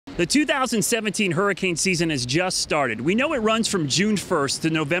The 2017 hurricane season has just started. We know it runs from June 1st to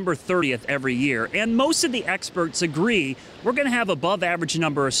November 30th every year, and most of the experts agree we're going to have above average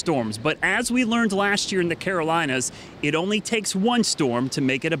number of storms. But as we learned last year in the Carolinas, it only takes one storm to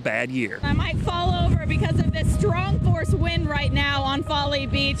make it a bad year. I might fall over because of this strong force wind right now on Folly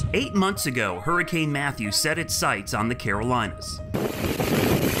Beach. 8 months ago, Hurricane Matthew set its sights on the Carolinas.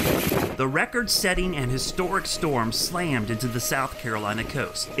 The record-setting and historic storm slammed into the South Carolina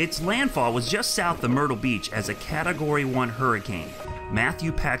coast. Its landfall was just south of Myrtle Beach as a Category 1 hurricane.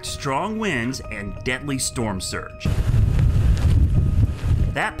 Matthew packed strong winds and deadly storm surge.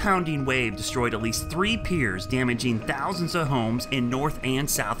 That pounding wave destroyed at least 3 piers, damaging thousands of homes in North and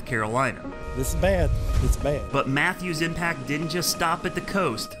South Carolina. This is bad. It's bad. But Matthew's impact didn't just stop at the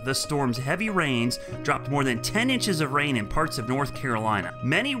coast. The storm's heavy rains dropped more than 10 inches of rain in parts of North Carolina.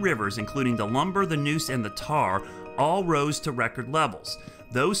 Many rivers, including the Lumber, the Neuse, and the Tar, all rose to record levels.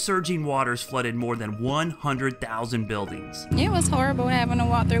 Those surging waters flooded more than 100,000 buildings. It was horrible having to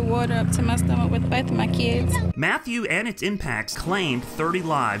walk through water up to my stomach with both of my kids. Matthew and its impacts claimed 30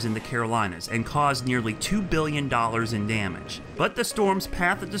 lives in the Carolinas and caused nearly $2 billion in damage. But the storm's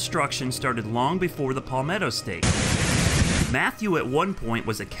path of destruction started long before the Palmetto State. Matthew at one point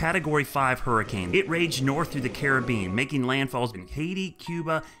was a Category 5 hurricane. It raged north through the Caribbean, making landfalls in Haiti,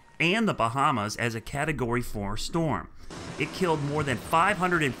 Cuba, and the Bahamas as a Category 4 storm. It killed more than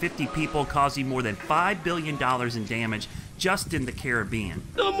 550 people, causing more than $5 billion in damage just in the Caribbean.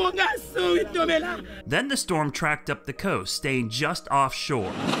 Then the storm tracked up the coast, staying just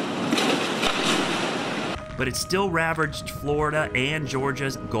offshore. But it still ravaged Florida and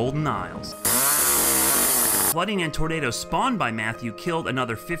Georgia's Golden Isles. Flooding and tornadoes spawned by Matthew killed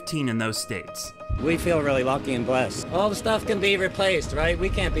another 15 in those states. We feel really lucky and blessed. All the stuff can be replaced, right? We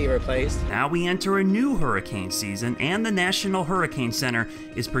can't be replaced. Now we enter a new hurricane season, and the National Hurricane Center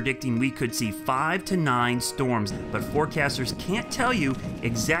is predicting we could see 5 to 9 storms, but forecasters can't tell you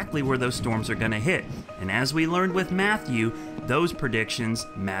exactly where those storms are going to hit. And as we learned with Matthew, those predictions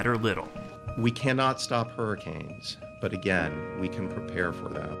matter little. We cannot stop hurricanes, but again, we can prepare for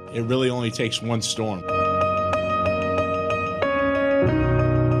them. It really only takes one storm.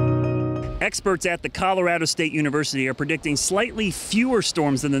 Experts at the Colorado State University are predicting slightly fewer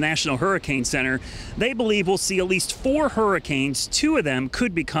storms than the National Hurricane Center. They believe we'll see at least 4 hurricanes. 2 of them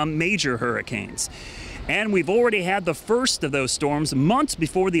could become major hurricanes. And we've already had the first of those storms months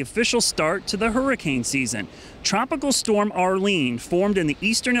before the official start to the hurricane season. Tropical Storm Arlene formed in the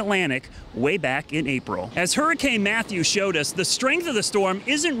eastern Atlantic way back in April. As Hurricane Matthew showed us, the strength of the storm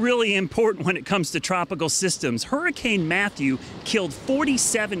isn't really important when it comes to tropical systems. Hurricane Matthew killed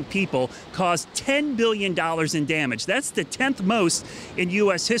 47 people, caused $10 billion in damage. That's the 10th most in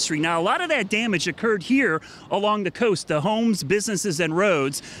U.S. history. Now, a lot of that damage occurred here along the coast, the homes, businesses, and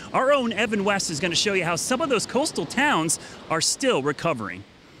roads. Our own Evan West is going to show you how some of those coastal towns are still recovering.